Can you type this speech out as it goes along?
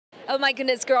Oh my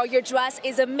goodness, girl, your dress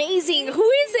is amazing. Who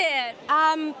is it?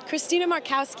 Christina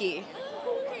Markowski.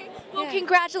 Well,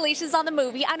 congratulations on the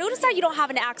movie. I noticed that you don't have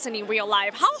an accent in real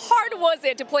life. How hard was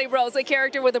it to play Rose, a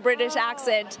character with a British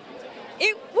accent?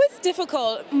 It was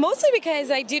difficult, mostly because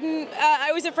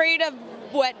I was afraid of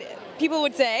what people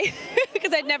would say,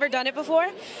 because I'd never done it before.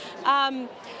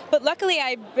 But luckily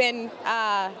I've been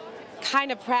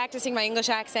kind of practicing my English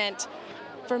accent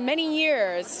for many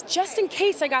years, just in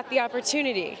case I got the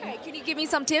opportunity. Okay, can you give me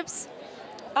some tips?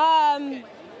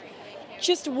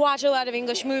 Just watch a lot of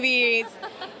English movies,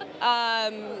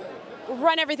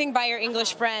 run everything by your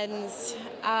English friends,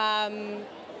 and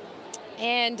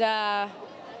yeah,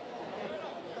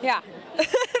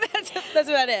 that's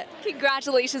about it.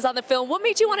 Congratulations on the film. What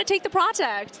made you want to take the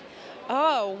project?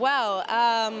 Oh, well,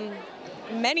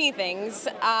 many things.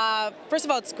 First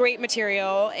of all, it's great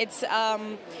material. It's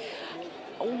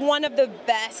one of the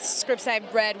best scripts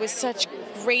I've read with such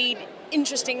great,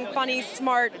 interesting, funny,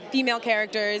 smart female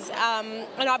characters.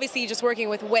 And obviously just working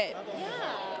with Wit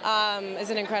is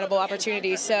an incredible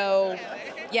opportunity. So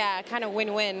yeah, kind of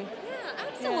win-win.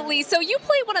 Absolutely. Yeah. So you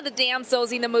played one of the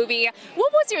damsels in the movie.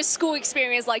 What was your school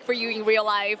experience like for you in real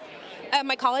life?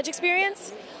 My college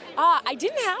experience? I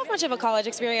didn't have much of a college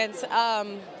experience,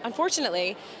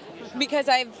 unfortunately, because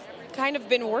I've kind of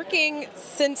been working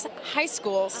since high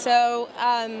school. So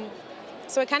I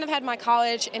kind of had my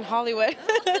college in Hollywood.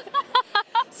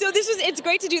 So it's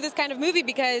great to do this kind of movie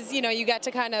because, you know, you get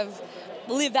to kind of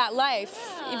live that life,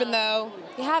 even though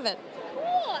you haven't.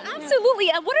 Cool, absolutely.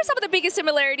 And what are some of the biggest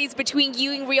similarities between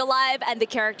you in real life and the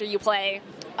character you play?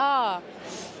 Well,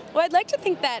 I'd like to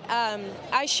think that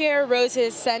I share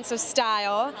Rose's sense of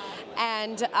style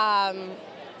and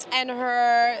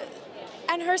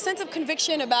her sense of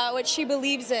conviction about what she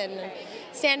believes in,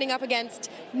 standing up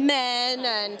against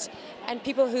men and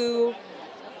people who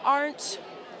aren't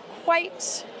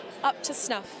quite up to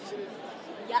snuff.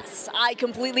 Yes, I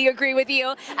completely agree with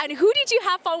you. And who did you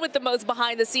have fun with the most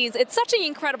behind the scenes? It's such an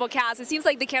incredible cast. It seems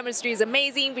like the chemistry is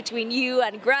amazing between you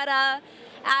and Greta,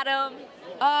 Adam.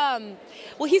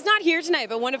 Well, he's not here tonight,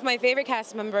 but one of my favorite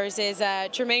cast members is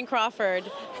Jermaine Crawford.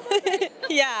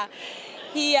 Yeah,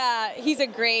 he's a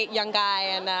great young guy,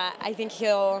 and I think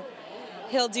he'll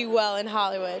do well in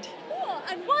Hollywood. Cool.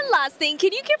 And one last thing,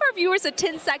 can you give our viewers a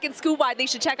 10-second scoop why they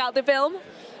should check out the film?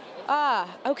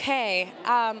 Okay.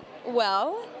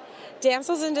 Well,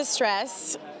 Damsels in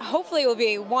Distress hopefully will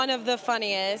be one of the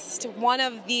funniest, one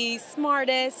of the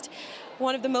smartest,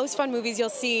 one of the most fun movies you'll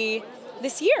see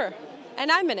this year.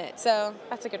 And I'm in it, so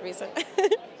that's a good reason.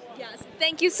 Yes.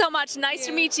 Thank you so much. Nice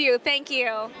to meet you. Thank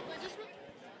you.